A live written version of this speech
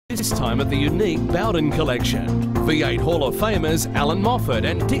This time at the unique Bowden Collection. V8 Hall of Famers Alan Moffat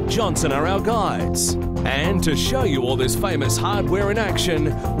and Dick Johnson are our guides. And to show you all this famous hardware in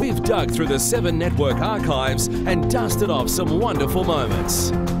action, we've dug through the 7 network archives and dusted off some wonderful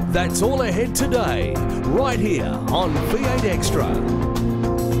moments. That's all ahead today, right here on V8 Extra.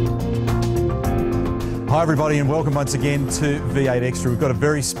 Hi everybody and welcome once again to V8 Extra. We've got a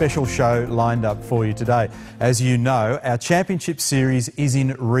very special show lined up for you today. As you know, our championship series is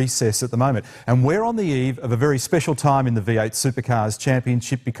in recess at the moment and we're on the eve of a very special time in the V8 Supercars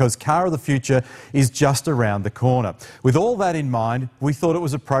Championship because Car of the Future is just around the corner. With all that in mind, we thought it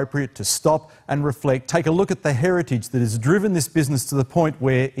was appropriate to stop and reflect, take a look at the heritage that has driven this business to the point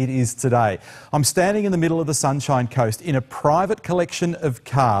where it is today. I'm standing in the middle of the Sunshine Coast in a private collection of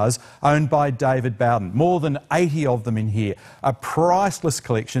cars owned by David Bowden. More than 80 of them in here. A priceless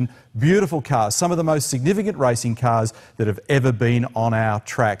collection, beautiful cars, some of the most significant racing cars that have ever been on our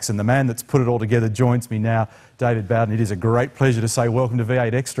tracks. And the man that's put it all together joins me now, David Bowden. It is a great pleasure to say welcome to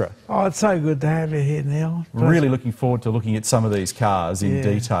V8 Extra. Oh, it's so good to have you here, Neil. Really looking forward to looking at some of these cars in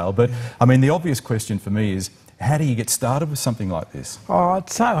detail. But, I mean, the obvious question for me is, how do you get started with something like this? Oh,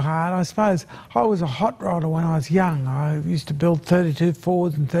 it's so hard. I suppose I was a hot rodder when I was young. I used to build 32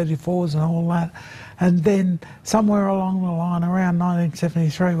 Fords and 34s and all that. And then somewhere along the line, around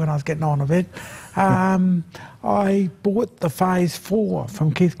 1973, when I was getting on a bit, I bought the Phase 4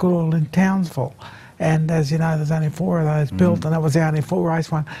 from Keith Goodall in Townsville. And as you know, there's only 4 of those built, and that was the only full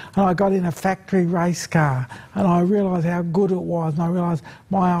race one. And I got in a factory race car, and I realised how good it was. And I realised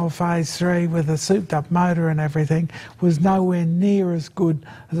my old Phase 3 with a souped-up motor and everything was nowhere near as good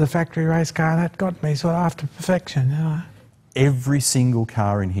as a factory race car. And that got me sort of after perfection, you know. Every single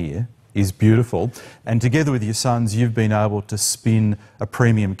car in here is beautiful, and together with your sons, you've been able to spin a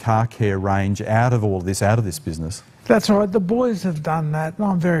premium car care range out of all this, out of this business. That's right. The boys have done that, and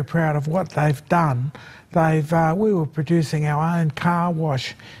I'm very proud of what they've done. We were producing our own car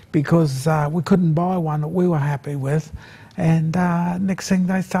wash because we couldn't buy one that we were happy with, and next thing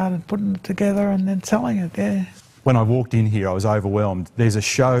they started putting it together and then selling it. Yeah. When I walked in here, I was overwhelmed. There's a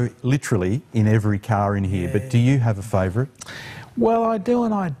show literally in every car in here, but do you have a favourite? Well, I do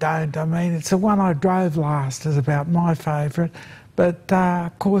and I don't. I mean, it's the one I drove last is about my favourite. But,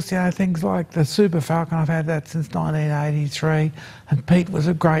 of course, you know, things like the Super Falcon, I've had that since 1983. And Pete was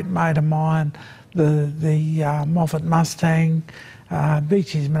a great mate of mine. The Moffat Mustang,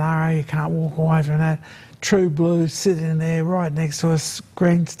 Beachy's Monaro, you can't walk away from that. True Blue sitting there right next to us,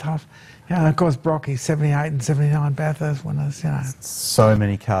 green stuff. You know, of course, Brocky's 78 and 79 Bathurst winners, you know. So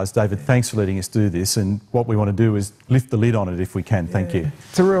many cars. David, thanks for letting us do this. And what we want to do is lift the lid on it if we can. Thank you.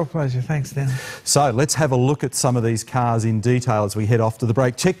 It's a real pleasure. Thanks, Dan. So let's have a look at some of these cars in detail as we head off to the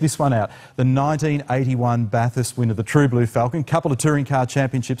break. Check this one out. The 1981 Bathurst winner, the True Blue Falcon. Couple of touring car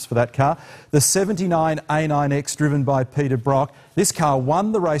championships for that car. The 79 A9X driven by Peter Brock. This car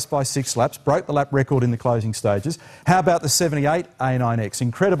won the race by 6 laps, broke the lap record in the closing stages. How about the 78 A9X?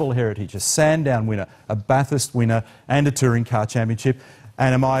 Incredible heritage, a Sandown winner, a Bathurst winner and a touring car championship.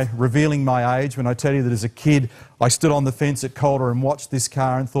 And am I revealing my age when I tell you that as a kid I stood on the fence at Calder and watched this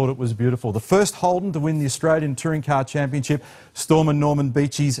car and thought it was beautiful. The first Holden to win the Australian Touring Car Championship, Storm and Norman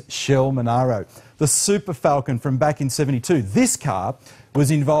Beachy's Shell Monaro. The Super Falcon from back in '72. This car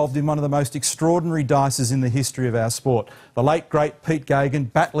was involved in one of the most extraordinary dices in the history of our sport. The late, great Pete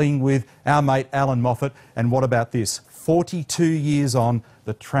Gagan battling with our mate Alan Moffat. And what about this? 42 years on,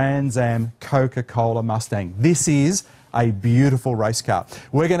 the Trans Am Coca-Cola Mustang. This is a beautiful race car.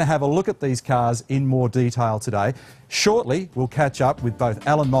 We're going to have a look at these cars in more detail today. Shortly, we'll catch up with both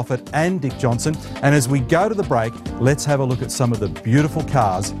Alan Moffat and Dick Johnson. And as we go to the break, let's have a look at some of the beautiful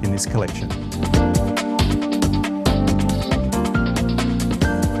cars in this collection.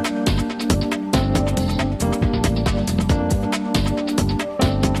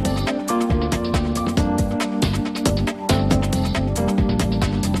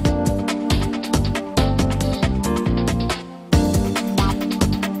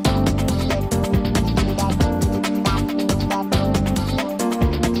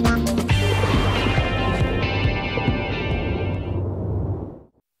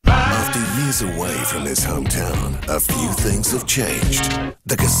 Away from his hometown, a few things have changed.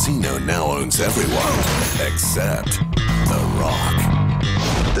 The casino now owns everyone except The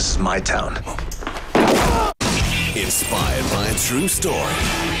Rock. This is my town. Inspired by a true story.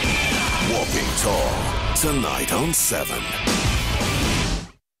 Walking Tall, tonight on 7.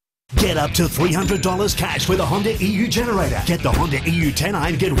 Get up to $300 cash with a Honda EU generator. Get the Honda EU 10i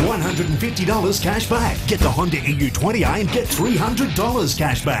and get $150 cash back. Get the Honda EU 20i and get $300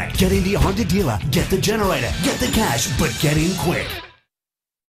 cash back. Get into your Honda dealer, get the generator, get the cash, but get in quick.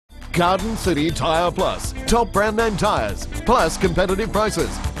 Garden City Tyre Plus. Top brand name tyres, plus competitive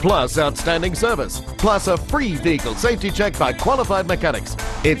prices, plus outstanding service, plus a free vehicle safety check by qualified mechanics.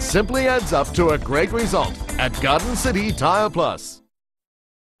 It simply adds up to a great result at Garden City Tyre Plus.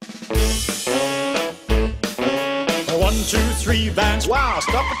 1, 2, 3 vans. Wow,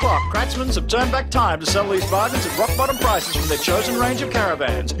 stop the clock. Kratzmans have turned back time to sell these wagons at rock-bottom prices from their chosen range of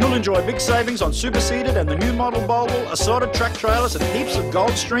caravans. You'll enjoy big savings on superseded and the new model Bowden, assorted track trailers and heaps of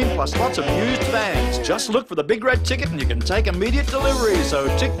Goldstream plus lots of used vans. Just look for the big red ticket and you can take immediate delivery. So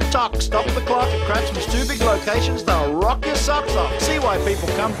tick-tock, stop the clock at Kratzman's 2 big locations. They'll rock your socks off. See why people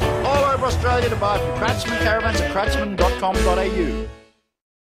come from all over Australia to buy from Kratzman Caravans at kratzman.com.au.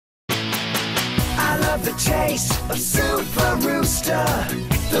 I love the taste of Super Rooster,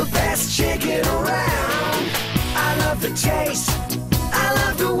 the best chicken around. I love the taste, I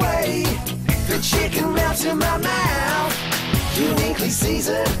love the way the chicken melts in my mouth. Uniquely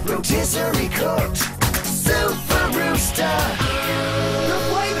seasoned, rotisserie cooked. Super Rooster, the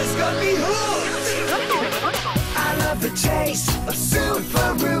flavor's got me hooked. I love the taste of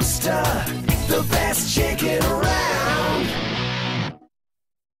Super Rooster, the best chicken around.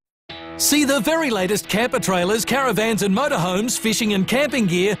 See the very latest camper trailers, caravans and motorhomes, fishing and camping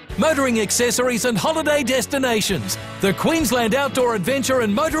gear, motoring accessories and holiday destinations. The Queensland Outdoor Adventure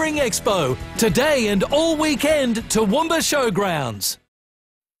and Motoring Expo, today and all weekend, Toowoomba Showgrounds.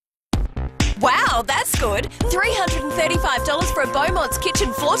 Wow, that's good. $335 for a Beaumont's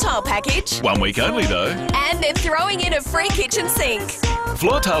kitchen floor tile package. 1 week only though. And they're throwing in a free kitchen sink.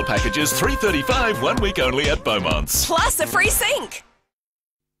 Floor tile packages $335, 1 week only at Beaumont's. Plus a free sink.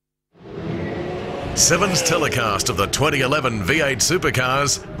 Seven's telecast of the 2011 V8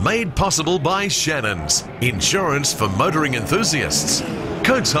 supercars made possible by Shannon's. Insurance for motoring enthusiasts.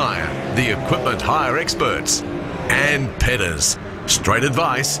 Coates Hire, the equipment hire experts. And Pedders. Straight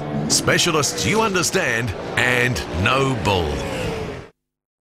advice, specialists you understand, and no bull.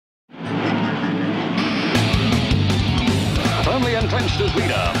 Firmly entrenched as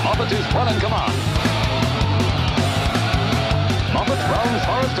leader, Moffat is well in command. Moffat rounds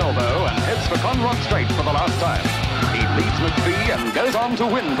Forest Elbow and heads for Conrod Straight for the last time. He leads McPhee and goes on to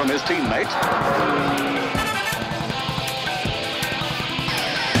win from his teammate.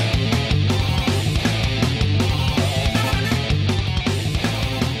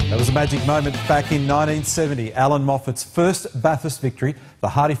 That was a magic moment back in 1970. Alan Moffat's first Bathurst victory. The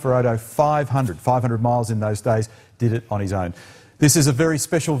Hardy Ferodo 500 miles in those days, did it on his own. This is a very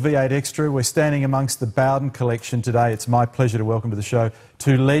special V8 Extra. We're standing amongst the Bowden Collection today. It's my pleasure to welcome to the show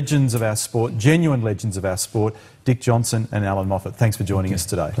two legends of our sport, genuine legends of our sport, Dick Johnson and Alan Moffat. Thanks for joining us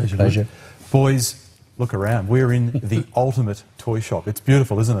today. Pleasure. Boys, look around. We're in the ultimate toy shop. It's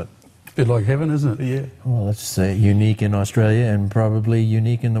beautiful, isn't it? It's a bit like heaven, isn't it? Yeah. Well, it's unique in Australia and probably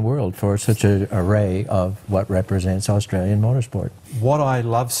unique in the world for such an array of what represents Australian motorsport. What I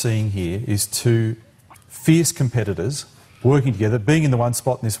love seeing here is two fierce competitors working together, being in the one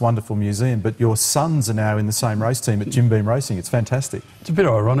spot in this wonderful museum, but your sons are now in the same race team at Jim Beam Racing. It's fantastic. It's a bit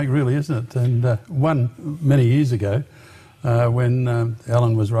ironic, really, isn't it? And one many years ago, when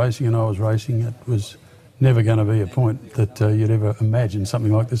Alan was racing and I was racing, it was never going to be a point that you'd ever imagine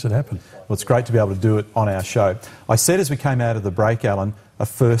something like this had happened. Well, it's great to be able to do it on our show. I said as we came out of the break, Alan, a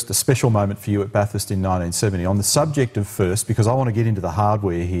special moment for you at Bathurst in 1970. On the subject of first, because I want to get into the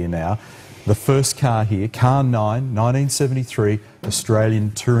hardware here now, the first car here, Car 9, 1973,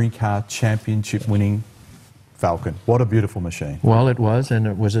 Australian Touring Car Championship winning Falcon. What a beautiful machine. Well, it was, and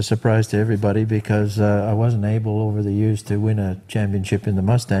it was a surprise to everybody because I wasn't able over the years to win a championship in the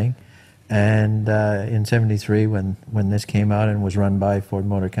Mustang. And in 73, when this came out and was run by Ford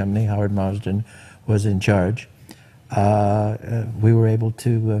Motor Company, Howard Marsden was in charge, we were able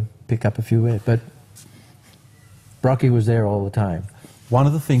to pick up a few wins. But Brocky was there all the time. One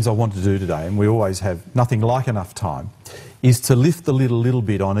of the things I want to do today, and we always have nothing like enough time, is to lift the lid a little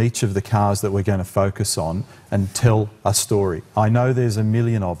bit on each of the cars that we're going to focus on and tell a story. I know there's a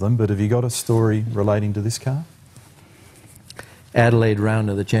million of them, but have you got a story relating to this car? Adelaide round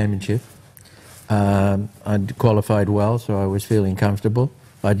of the championship. I'd qualified well, so I was feeling comfortable.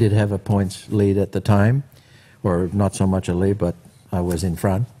 I did have a points lead at the time, or not so much a lead, but I was in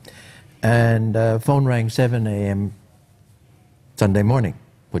front. And phone rang 7 a.m. Sunday morning,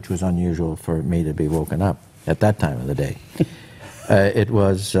 which was unusual for me to be woken up at that time of the day. It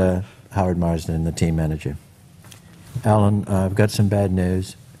was Howard Marsden, the team manager. Alan, I've got some bad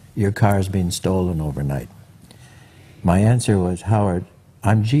news. Your car's been stolen overnight. My answer was, Howard,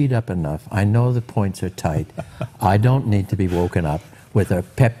 I'm G'd up enough. I know the points are tight. I don't need to be woken up with a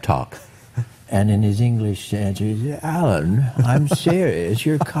pep talk. And in his English answer, he said, Alan, I'm serious.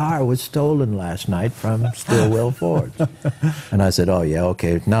 Your car was stolen last night from Stillwell Ford. And I said, oh, yeah,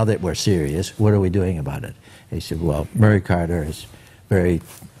 okay, now that we're serious, what are we doing about it? He said, well, Murray Carter has very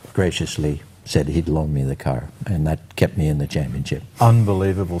graciously said he'd loan me the car, and that kept me in the championship.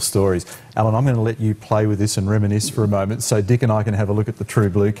 Unbelievable stories. Alan, I'm going to let you play with this and reminisce for a moment so Dick and I can have a look at the True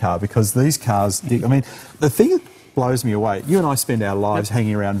Blue car, because these cars, Dick, I mean, the thing that blows me away, you and I spend our lives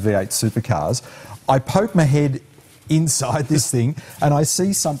hanging around V8 supercars. I poke my head inside this thing and I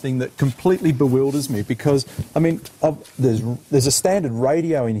see something that completely bewilders me, because, I mean, there's a standard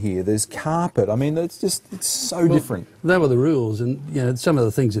radio in here, there's carpet, I mean, it's so different. They were the rules, and you know, some of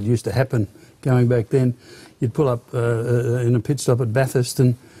the things that used to happen going back then, you'd pull up in a pit stop at Bathurst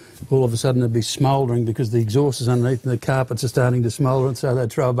and all of a sudden it'd be smouldering because the exhaust is underneath and the carpets are starting to smoulder, and so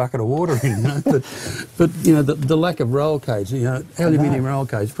they'd throw a bucket of water in, you know. But you know, the lack of roll cage, you know, aluminium roll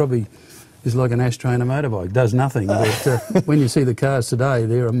cage probably is like an ashtray and a motorbike, does nothing. But when you see the cars today,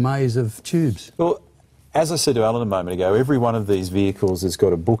 they're a maze of tubes. Well, as I said to Alan a moment ago, every one of these vehicles has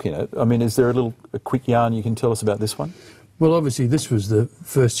got a book in it. I mean, is there a quick yarn you can tell us about this one? Well, obviously this was the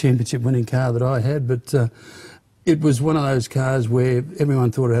first championship winning car that I had, but it was one of those cars where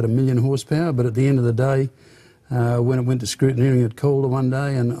everyone thought it had 1 million horsepower, but at the end of the day, when it went to scrutineering at Calder one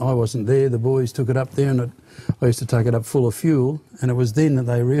day and I wasn't there, the boys took it up there, and I used to take it up full of fuel, and it was then that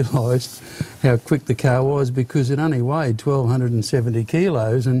they realised how quick the car was, because it only weighed 1,270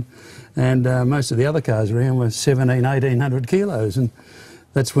 kilos, and most of the other cars around were 1,800 kilos, and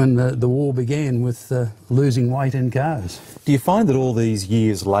that's when the war began with losing weight in cars. Do you find that all these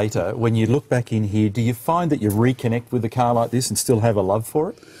years later, when you look back in here, do you find that you reconnect with a car like this and still have a love for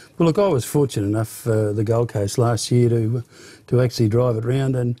it? Well, look, I was fortunate enough the Gold Coast last year to actually drive it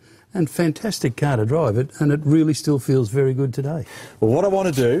round, and fantastic car to drive it, and it really still feels very good today. Well, what I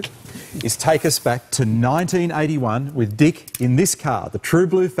want to do is take us back to 1981 with Dick in this car, the True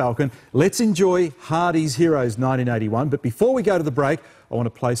Blue Falcon. Let's enjoy Hardy's Heroes 1981, but before we go to the break, I want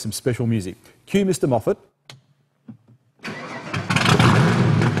to play some special music. Cue Mr. Moffat.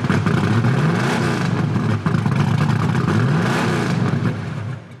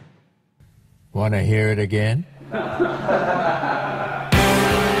 Want to hear it again?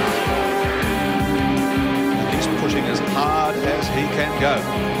 He's pushing as hard as he can go.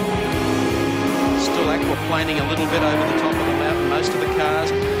 Still aquaplaning a little bit over the top of the mountain, most of the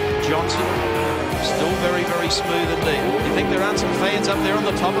cars. Johnson, still very, very smooth indeed. You think there aren't some fans up there on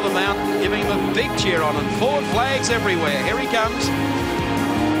the top of the mountain giving him a big cheer on, and Ford flags everywhere. Here he comes.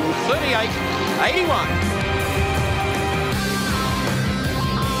 38-81.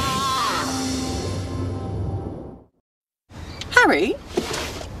 Harry,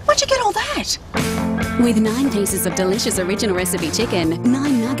 where'd you get all that? With 9 pieces of delicious original recipe chicken,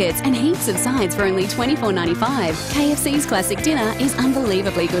 9 nuggets and heaps of sides for only $24.95, KFC's classic dinner is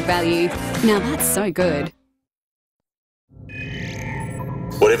unbelievably good value. Now that's so good.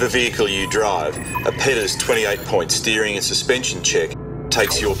 Whatever vehicle you drive, a Petter's 28-point steering and suspension check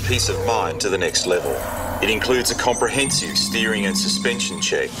takes your peace of mind to the next level. It includes a comprehensive steering and suspension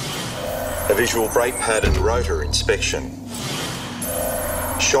check, a visual brake pad and rotor inspection,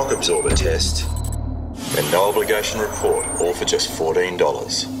 shock absorber test, and no obligation report, all for just $14.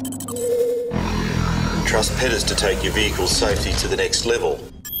 Trust Petters to take your vehicle's safety to the next level.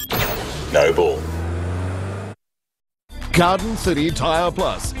 No bull. Garden City Tyre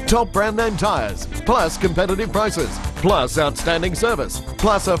Plus. Top brand name tyres, plus competitive prices, plus outstanding service,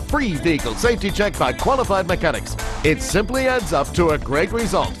 plus a free vehicle safety check by qualified mechanics. It simply adds up to a great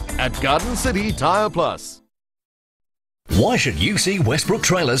result at Garden City Tyre Plus. Why should you see Westbrook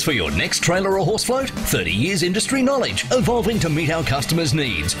Trailers for your next trailer or horse float? 30 years industry knowledge, evolving to meet our customers'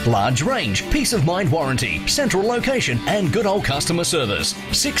 needs. Large range, peace of mind warranty, central location, and good old customer service.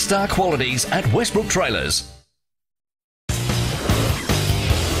 6-star qualities at Westbrook Trailers.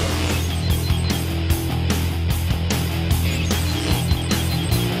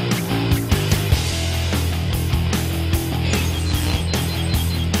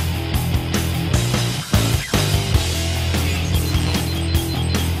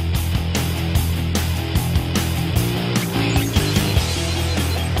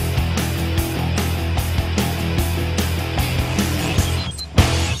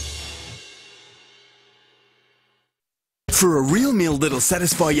 For a real meal that'll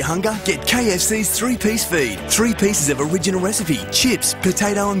satisfy your hunger, get KFC's 3-piece feed. 3 pieces of original recipe, chips,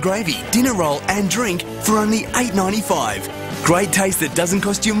 potato and gravy, dinner roll and drink for only $8.95. Great taste that doesn't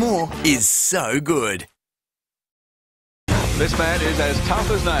cost you more is so good. This man is as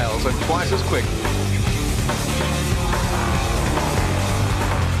tough as nails and twice as quick.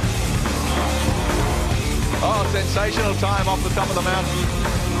 Oh, sensational time off the top of the mountain.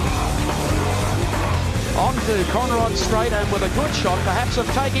 On to Conrod Straight, and with a good shot perhaps of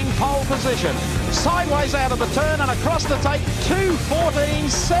taking pole position. Sideways out of the turn and across the tape,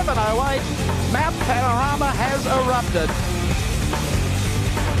 2:14.708. Mount Panorama has erupted.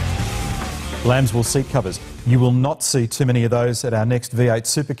 Lambswool seat covers. You will not see too many of those at our next V8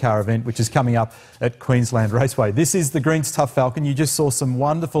 Supercar event, which is coming up at Queensland Raceway. This is the Greens Tough Falcon. You just saw some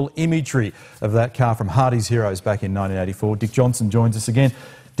wonderful imagery of that car from Hardy's Heroes back in 1984. Dick Johnson joins us again.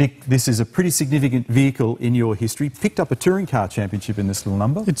 Dick, this is a pretty significant vehicle in your history. Picked up a touring car championship in this little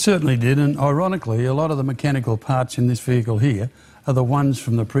number. It certainly did, and ironically, a lot of the mechanical parts in this vehicle here are the ones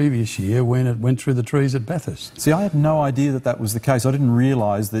from the previous year when it went through the trees at Bathurst. See, I had no idea that that was the case. I didn't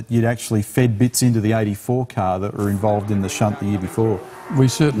realise that you'd actually fed bits into the 84 car that were involved in the shunt the year before. We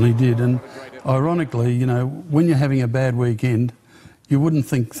certainly did, and ironically, you know, when you're having a bad weekend, you wouldn't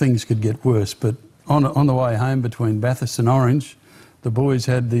think things could get worse, but on the way home between Bathurst and Orange, the boys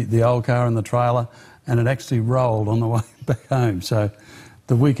had the old car in the trailer, and it actually rolled on the way back home. So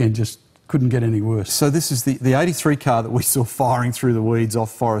the weekend just couldn't get any worse. So this is the 83 car that we saw firing through the weeds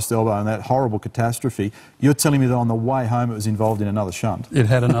off Forest Elbow and that horrible catastrophe. You're telling me that on the way home it was involved in another shunt? It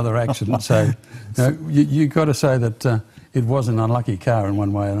had another accident. So you got to say that it was an unlucky car in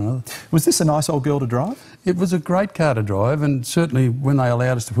one way or another. Was this a nice old girl to drive? It was a great car to drive, and certainly when they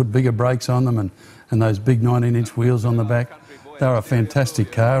allowed us to put bigger brakes on them and those big 19-inch wheels on the back, they were a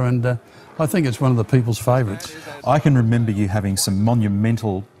fantastic car, and I think it's one of the people's favourites. I can remember you having some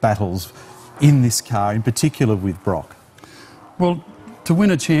monumental battles in this car, in particular with Brock. Well, to win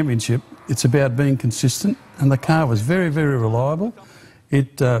a championship, it's about being consistent, and the car was very, very reliable.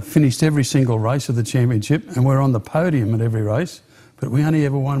 It finished every single race of the championship, and we're on the podium at every race, but we only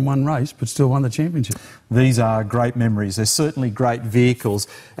ever won one race, but still won the championship. These are great memories. They're certainly great vehicles.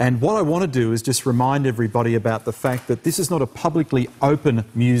 And what I want to do is just remind everybody about the fact that this is not a publicly open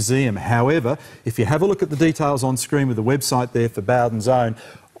museum. However, if you have a look at the details on screen with the website there for Bowden's Own,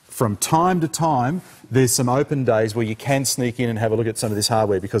 from time to time, there's some open days where you can sneak in and have a look at some of this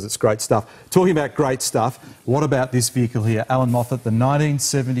hardware because it's great stuff. Talking about great stuff, what about this vehicle here? Alan Moffat, the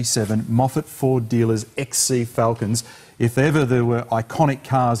 1977 Moffat Ford Dealers XC Falcons. If ever there were iconic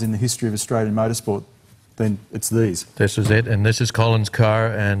cars in the history of Australian motorsport, then it's these. This is it, and this is Colin's car,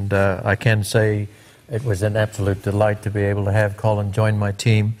 and I can say it was an absolute delight to be able to have Colin join my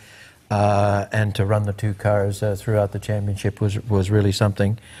team and to run the two cars throughout the championship was really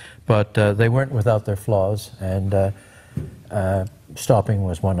something. But they weren't without their flaws, and stopping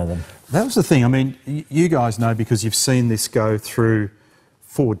was one of them. That was the thing. I mean, you guys know because you've seen this go through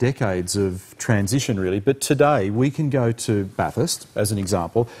 4 decades of transition, really. But today, we can go to Bathurst, as an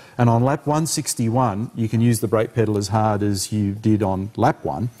example, and on lap 161, you can use the brake pedal as hard as you did on lap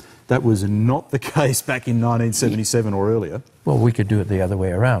 1. That was not the case back in 1977 or earlier. Well, we could do it the other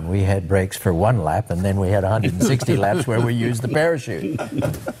way around. We had brakes for 1 lap, and then we had 160 laps where we used the parachute.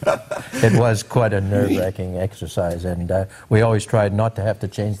 It was quite a nerve-wracking exercise, and we always tried not to have to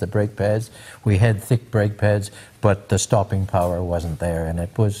change the brake pads. We had thick brake pads, but the stopping power wasn't there, and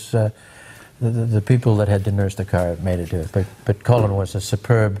it was the people that had to nurse the car made it do it. But Colin was a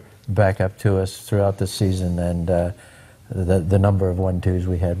superb backup to us throughout the season, and the number of 1-2s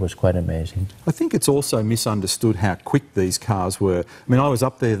we had was quite amazing. I think it's also misunderstood how quick these cars were. I mean, I was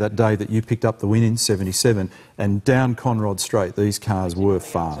up there that day that you picked up the win in '77, and down Conrod Straight, these cars were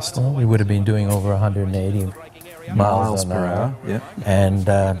fast. Well, we would have been doing over 180 miles per hour. Yeah.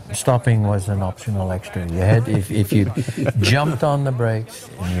 And stopping was an optional extra. You had, if you jumped on the brakes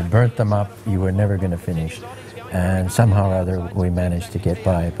and you burnt them up, you were never going to finish. And somehow or other we managed to get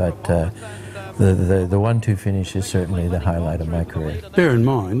by, but the 1-2 finish is certainly the highlight of my career. Bear in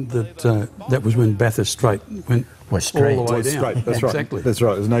mind that that was when Bathurst Straight was straight. all the way down. Straight. That's exactly. Right. That's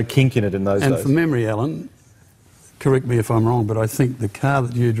right. There's no kink in it in those days. And from memory, Alan, correct me if I'm wrong, but I think the car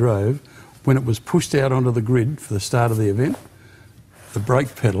that you drove, when it was pushed out onto the grid for the start of the event, the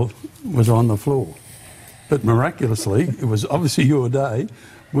brake pedal was on the floor. But miraculously, it was obviously your day,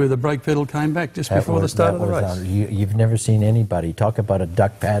 where the brake pedal came back just before the start of the race. You've never seen anybody talk about a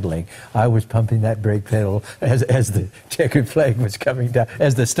duck paddling. I was pumping that brake pedal as the checkered flag was coming down,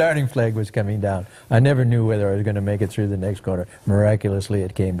 as the starting flag was coming down. I never knew whether I was going to make it through the next corner. Miraculously,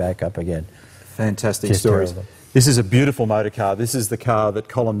 it came back up again. Fantastic Just stories. terrible. This is a beautiful motor car. This is the car that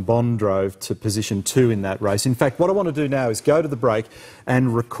Colin Bond drove to position 2 in that race. In fact, what I want to do now is go to the break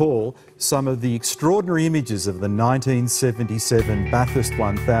and recall some of the extraordinary images of the 1977 Bathurst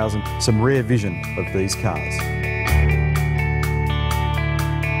 1000, some rare vision of these cars.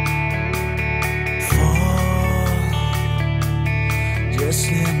 Just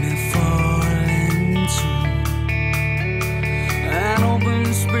let me fall into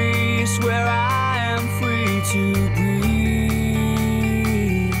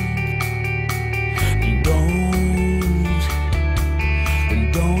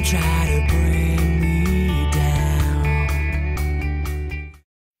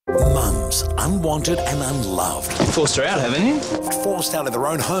homes, unwanted and unloved. Forced her out, haven't you? Forced out of their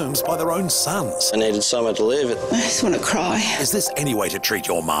own homes by their own sons. I needed somewhere to live. I just want to cry. Is this any way to treat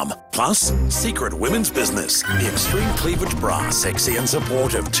your mum? Plus, secret women's business. The extreme cleavage bra, sexy and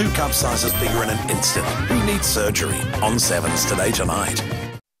supportive. 2 cup sizes bigger in an instant. Who needs surgery? On 7s today tonight.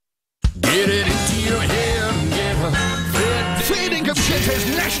 Get it into your head and get a fair income shit has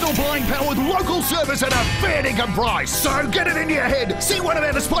national buying power with local service at a fair income price. So get it into your head. See one of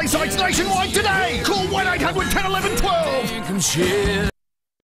our display sites nationwide today. Call 1-800-1011-12.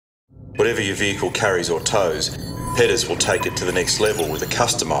 Whatever your vehicle carries or tows, Pedders will take it to the next level with a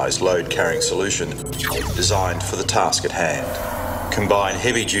customised load-carrying solution designed for the task at hand. Combine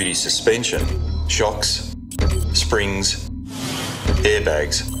heavy-duty suspension, shocks, springs,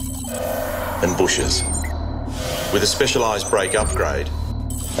 airbags and bushes with a specialised brake upgrade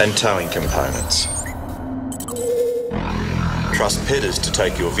and towing components. Trust Pedders to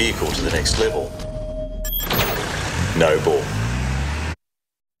take your vehicle to the next level. No bull.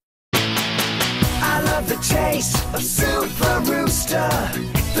 I love the taste of Super Rooster,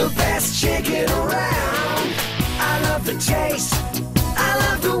 the best chicken around. I love the taste, I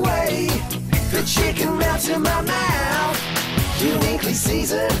love the way the chicken melts in my mouth. Uniquely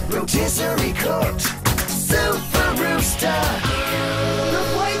seasoned, rotisserie cooked. Super Rooster, the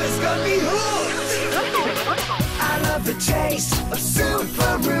flavor's got me hooked. I love the taste of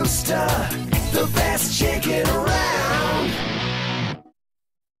Super Rooster, the best chicken around.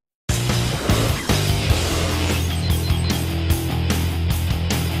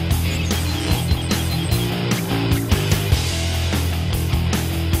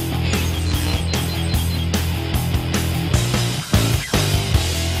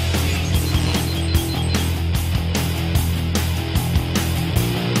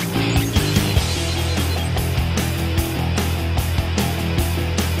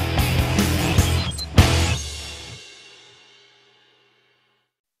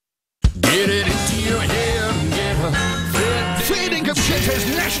 Get it into your head and get a fair income shit has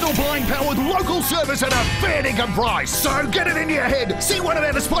national buying power with local service at a fair income price. So get it into your head. See one of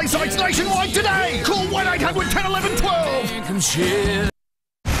our display sites nationwide today. Call 1-800-1011-12.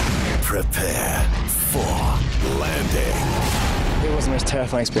 Prepare for landing. It was the most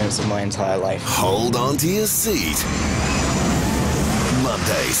terrifying experience of my entire life. Hold on to your seat.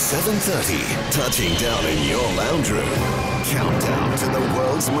 Monday, 7:30, touching down in your lounge room. Countdown to the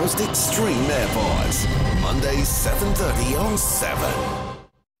world's most extreme airports. Monday, 7:30 on 7.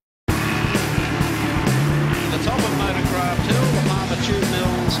 The top of Motorcraft Hill, the Palmer Tube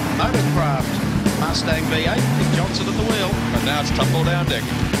Mills Motorcraft Mustang V8, Dick Johnson at the wheel, but now it's tumble down deck.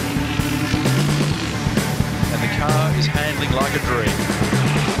 And the car is handling like a dream.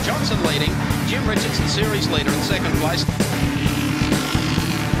 Johnson leading, Jim Richardson series leader in second place.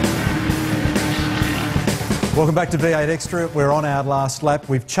 Welcome back to V8 Extra. We're on our last lap.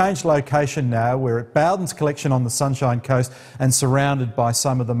 We've changed location now. We're at Bowden's Collection on the Sunshine Coast and surrounded by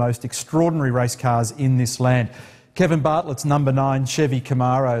some of the most extraordinary race cars in this land. Kevin Bartlett's number 9 Chevy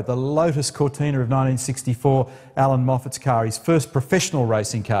Camaro, the Lotus Cortina of 1964, Alan Moffat's car, his first professional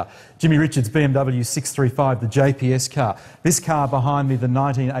racing car. Jimmy Richards' BMW 635, the JPS car. This car behind me, the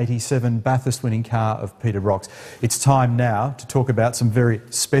 1987 Bathurst winning car of Peter Rocks. It's time now to talk about some very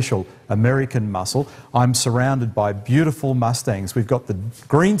special American muscle. I'm surrounded by beautiful Mustangs. We've got the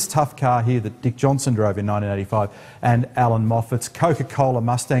Greens Tough car here that Dick Johnson drove in 1985 and Alan Moffat's Coca-Cola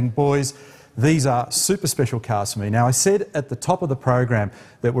Mustang. Boys, these are super special cars for me. Now, I said at the top of the program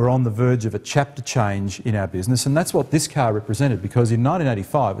that we're on the verge of a chapter change in our business, and that's what this car represented, because in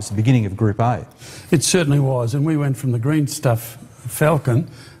 1985 it was the beginning of Group A. It certainly was, and we went from the green stuff Falcon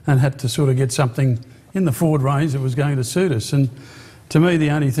and had to sort of get something in the Ford range that was going to suit us. And to me, the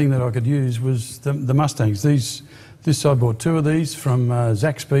only thing that I could use was the Mustangs. I bought 2 of these from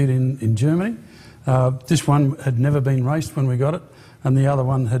Zaxpeed in Germany. This one had never been raced when we got it, and the other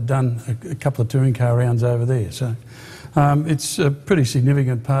one had done a couple of touring car rounds over there. So it's a pretty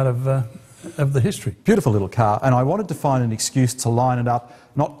significant part of the history. Beautiful little car, and I wanted to find an excuse to line it up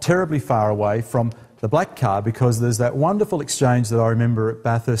not terribly far away from the black car, because there's that wonderful exchange that I remember at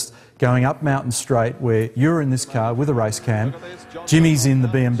Bathurst going up Mountain Straight where you're in this car with a race cam, Jimmy's in the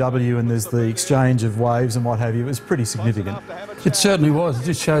BMW, and there's the exchange of waves and what have you. It was pretty significant. It certainly was. It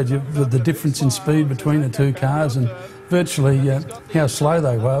just showed you the difference in speed between the 2 cars and virtually how slow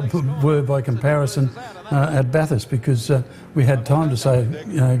they were by comparison at Bathurst, because we had time to say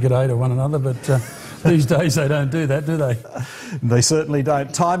g'day to one another, but these days they don't do that, do they? They certainly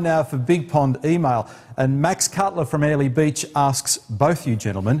don't. Time now for Big Pond email, and Max Cutler from Airlie Beach asks both you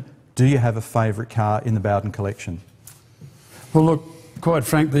gentlemen, do you have a favourite car in the Bowden collection? Well, look, quite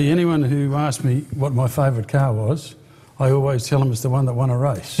frankly, anyone who asked me what my favourite car was, I always tell them it's the one that won a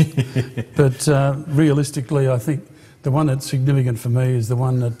race. But realistically, I think the one that's significant for me is the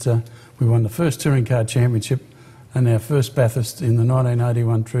one that we won the first touring car championship and our first Bathurst in the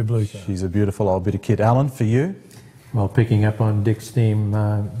 1981 True Blue car. She's a beautiful old bit of kit. Alan, for you? Well, picking up on Dick's theme,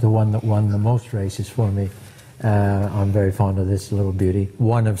 the one that won the most races for me, I'm very fond of this little beauty.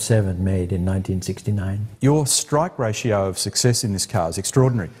 1 of 7 made in 1969. Your strike ratio of success in this car is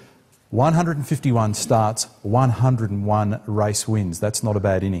extraordinary. 151 starts, 101 race wins. That's not a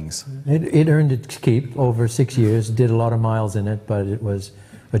bad innings. It earned its keep over 6 years, did a lot of miles in it, but it was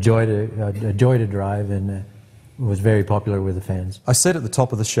a joy to drive, and was very popular with the fans. I said at the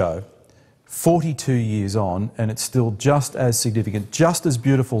top of the show, 42 years on, and it's still just as significant, just as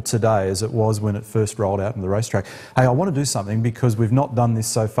beautiful today as it was when it first rolled out on the racetrack. Hey, I want to do something because we've not done this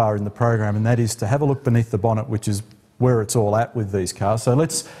so far in the program, and that is to have a look beneath the bonnet, which is where it's all at with these cars. So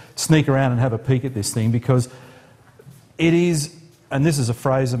let's sneak around and have a peek at this thing, because it is, and this is a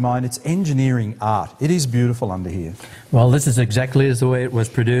phrase of mine, it's engineering art. It is beautiful under here. Well, this is exactly as the way it was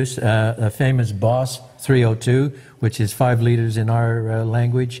produced. A famous Boss 302, which is 5 litres in our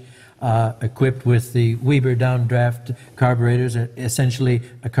language, equipped with the Weber downdraft carburetors, essentially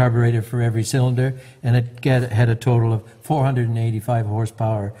a carburetor for every cylinder, and it had a total of 485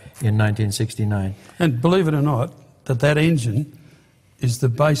 horsepower in 1969. And believe it or not, that engine is the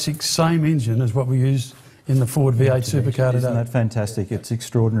basic same engine as what we use in the Ford V8 supercar today. Isn't that fantastic? It's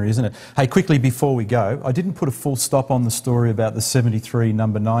extraordinary, isn't it? Hey, quickly before we go, I didn't put a full stop on the story about the 73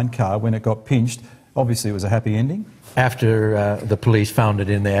 number 9 car when it got pinched. Obviously it was a happy ending. After the police found it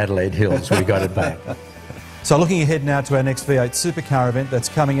in the Adelaide Hills, we got it back. So looking ahead now to our next V8 supercar event that's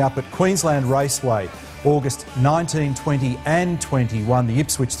coming up at Queensland Raceway, August 19, 20 and 21, the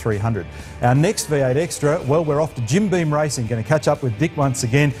Ipswich 300. Our next V8 Extra, well, we're off to Jim Beam Racing, going to catch up with Dick once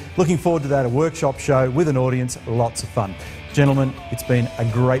again. Looking forward to that, a workshop show with an audience, lots of fun. Gentlemen, it's been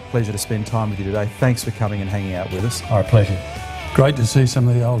a great pleasure to spend time with you today. Thanks for coming and hanging out with us. Our pleasure. Great to see some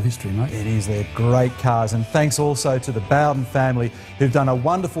of the old history, mate. It is, they're great cars, and thanks also to the Bowden family who've done a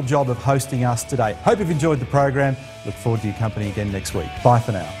wonderful job of hosting us today. Hope you've enjoyed the program. Look forward to your company again next week. Bye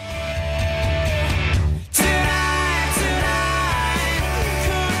for now.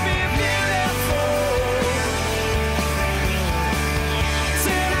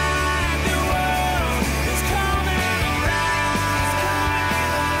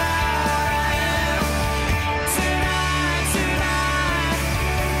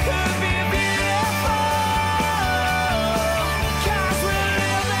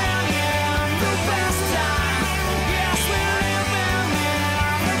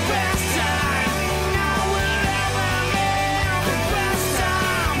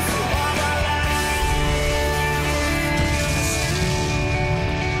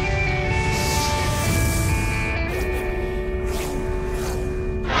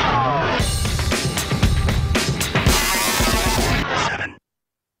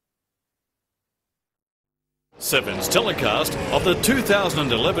 Seven's telecast of the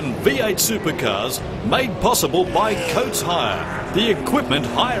 2011 V8 supercars made possible by Coates Hire, the equipment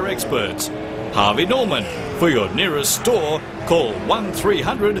hire experts. Harvey Norman. For your nearest store, call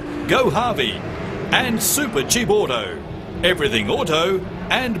 1300-GO-HARVEY. And Super Cheap Auto. Everything auto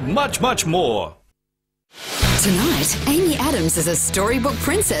and much, much more. Tonight, Amy Adams is a storybook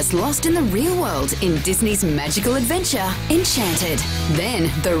princess lost in the real world in Disney's magical adventure, Enchanted. Then,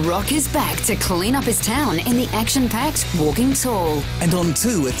 The Rock is back to clean up his town in the action-packed Walking Tall. And on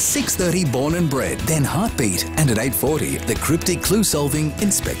 2 at 6:30, Born and Bred, then Heartbeat. And at 8:40, the cryptic clue-solving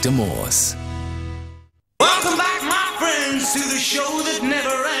Inspector Morse. Welcome back, my friends, to the show that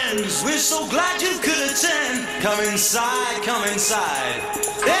never ends. We're so glad you could attend. Come inside, come inside.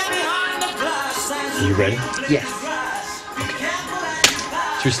 There behind the glass. Are you ready? Yes.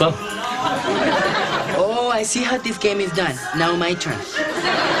 Too slow? Oh, I see how this game is done. Now my turn.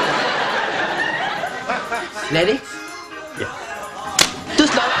 Ready? Yeah. Too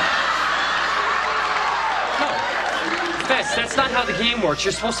slow. No. Fess, that's not how the game works.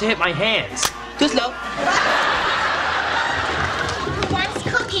 You're supposed to hit my hands. Too slow. Who wants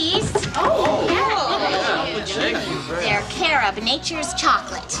cookies? Oh, yeah. They're carob, nature's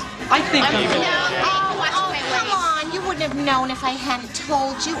chocolate. I think come on. You wouldn't have known if I hadn't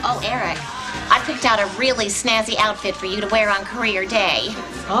told you. Oh, Eric, I picked out a really snazzy outfit for you to wear on career day.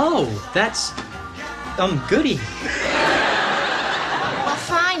 Oh, that's... goody. Well,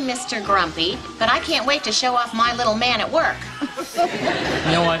 fine, Mr. Grumpy, but I can't wait to show off my little man at work.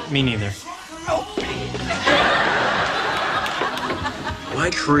 You know what? Me neither. My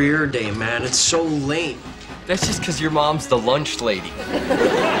career day, man, it's so late. That's just because your mom's the lunch lady.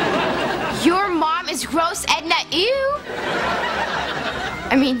 Your mom is gross, Edna. Ew.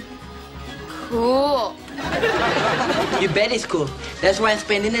 I mean, cool. You bet it's cool. That's why I'm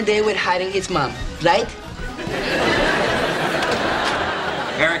spending the day with hiding his mom, right?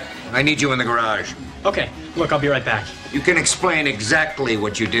 Eric, I need you in the garage. Okay, look, I'll be right back. You can explain exactly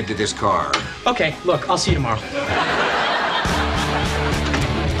what you did to this car. Okay, look, I'll see you tomorrow.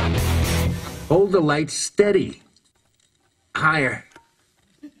 Hold the light steady. Higher.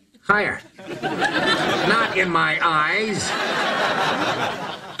 Higher. Not in my eyes.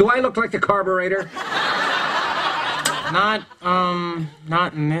 Do I look like the carburetor? Not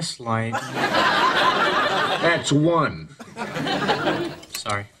in this light. That's one.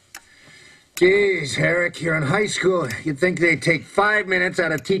 Sorry. Geez, Eric, you're in high school. You'd think they'd take 5 minutes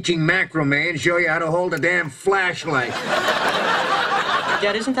out of teaching macrame and show you how to hold a damn flashlight.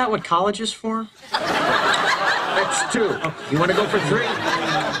 Dad, isn't that what college is for? That's 2. You want to go for 3?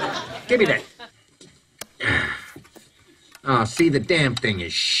 Give me that. Oh, see, the damn thing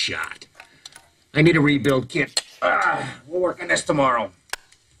is shot. I need a rebuild kit. We'll work on this tomorrow.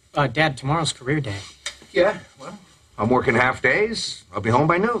 Dad, tomorrow's career day. Yeah, well, I'm working half days. I'll be home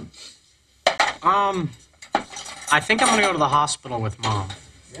by noon. I think I'm gonna go to the hospital with Mom.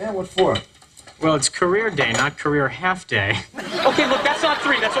 Yeah, what for? Well, it's career day, not career half day. Okay, look, that's not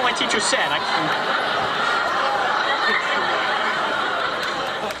 3. That's what my teacher said.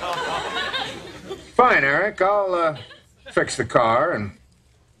 Fine, Eric. I'll fix the car, and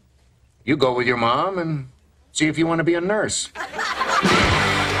you go with your mom and see if you want to be a nurse.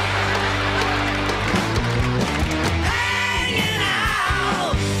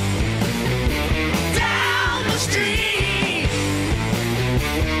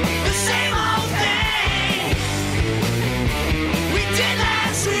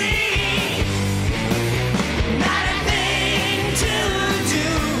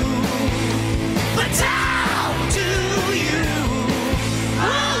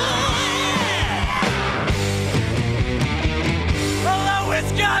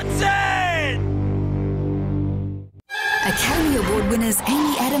 Academy Award winners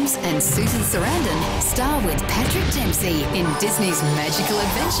Amy Adams and Susan Sarandon star with Patrick Dempsey in Disney's magical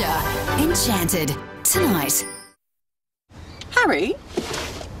adventure, Enchanted, tonight. Harry,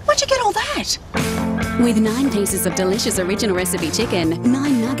 where'd you get all that? With 9 pieces of delicious original recipe chicken,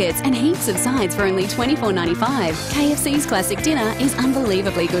 9 nuggets and heaps of sides for only $24.95, KFC's classic dinner is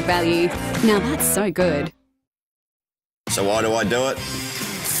unbelievably good value. Now that's so good. So why do I do it?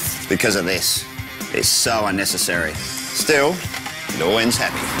 Because of this. It's so unnecessary. Still, it all ends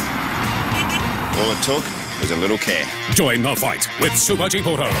happy. All it took was a little care. Join the fight with Super Jeep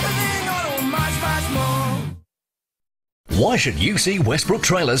Auto. Why should you see Westbrook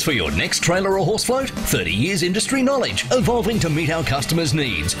Trailers for your next trailer or horse float? 30 years industry knowledge, evolving to meet our customers'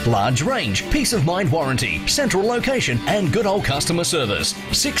 needs. Large range, peace of mind warranty, central location, and good old customer service.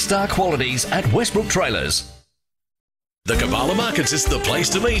 6-star qualities at Westbrook Trailers. The Kabbalah Markets is the place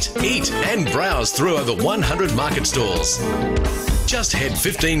to meet, eat and browse through over 100 market stalls. Just head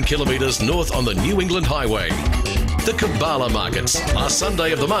 15 kilometres north on the New England Highway. The Kabbalah Markets, last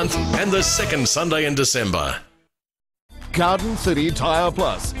Sunday of the month and the second Sunday in December. Garden City Tire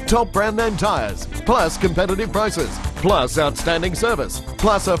Plus. Top brand name tires, plus competitive prices, plus outstanding service,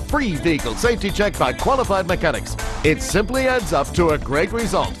 plus a free vehicle safety check by qualified mechanics. It simply adds up to a great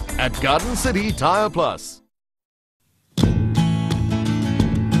result at Garden City Tire Plus.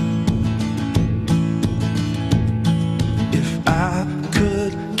 I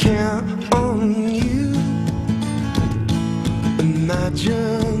could count on you.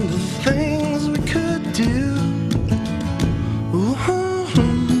 Imagine the things we could do.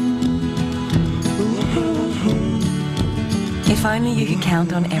 If only you could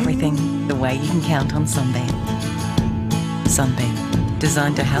count on everything the way you can count on Sunbeam. Sunbeam,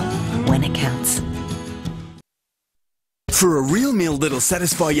 designed to help when it counts. For a real meal that'll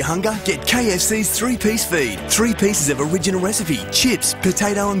satisfy your hunger, get KFC's 3-piece feed. 3 pieces of original recipe, chips,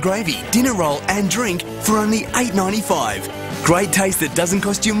 potato and gravy, dinner roll and drink for only $8.95. Great taste that doesn't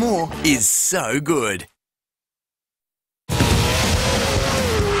cost you more is so good.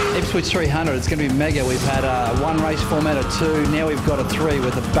 Ipswich 300, it's going to be mega. We've had a 1 race format of 2, now we've got a 3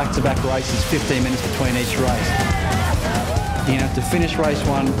 with a back-to-back races, 15 minutes between each race. You have to finish race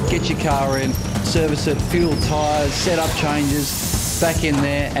 1, get your car in, service it, fuel tyres, set up changes, back in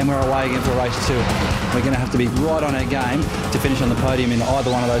there, and we're away again for race 2. We're going to have to be right on our game to finish on the podium in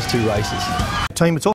either one of those 2 races. Team, it's all